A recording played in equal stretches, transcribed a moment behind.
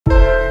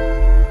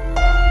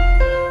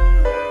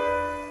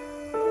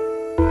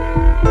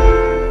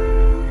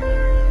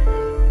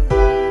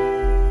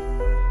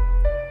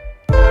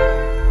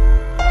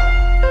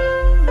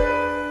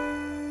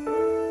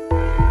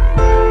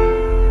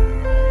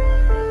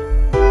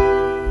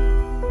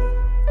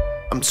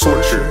I'm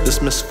tortured,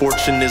 this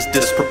misfortune is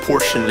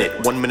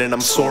disproportionate. 1 minute I'm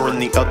soaring,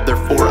 the other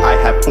 4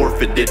 I have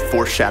forfeited.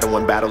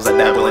 Foreshadowing battles I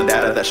dabble in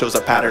data that shows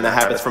a pattern of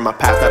habits from my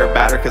past that are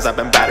battered. Cause I've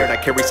been battered, I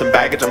carry some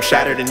baggage, I'm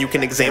shattered. And you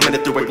can examine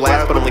it through a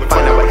glass, but only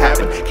find out what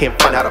happened. Can't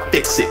find out how to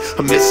fix it.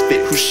 A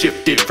misfit who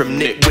shifted from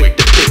nitwit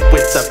to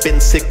thick-wits. I've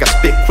been sick, I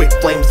spit quick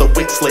flames, the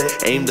wick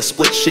slit. Aim to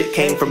split shit,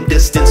 came from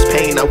distance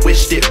pain. I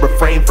wished it,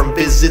 refrain from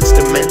visits,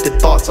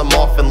 demented thoughts I'm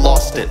often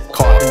lost in.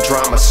 Caught in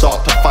drama,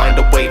 sought to find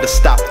a way to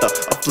stop the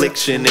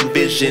affliction.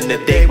 Envision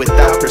a day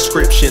without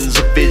prescriptions,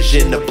 a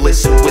vision of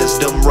bliss and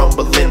wisdom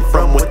rumbling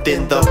from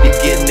within the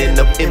beginning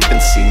of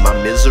infancy. My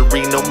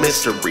misery, no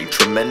mystery,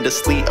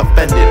 tremendously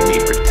offended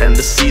me. Pretend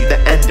to see the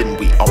end and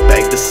we all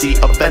beg to see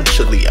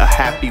eventually a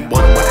happy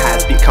one. What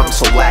has become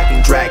so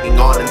lacking, dragging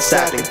on and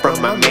sagging from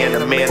my man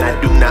to man. I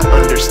do not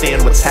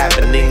understand what's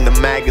happening. The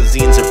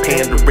magazines are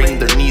pandering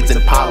their needs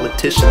and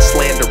politicians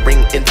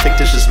slandering in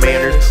fictitious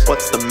manners.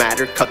 What's the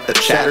matter? Cut the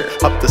chatter,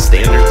 up the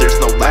standards. There's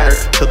no ladder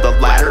to the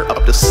ladder,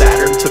 up to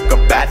Saturn. Took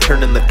a bad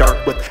turn in the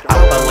dark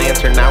without a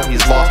lantern. Now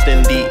he's lost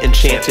in the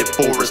enchanted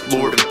forest,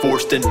 lured and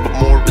forced in. But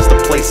more is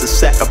the place is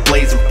set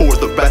ablaze, and for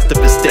the rest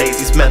of his days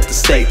he's meant to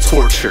stay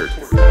tortured.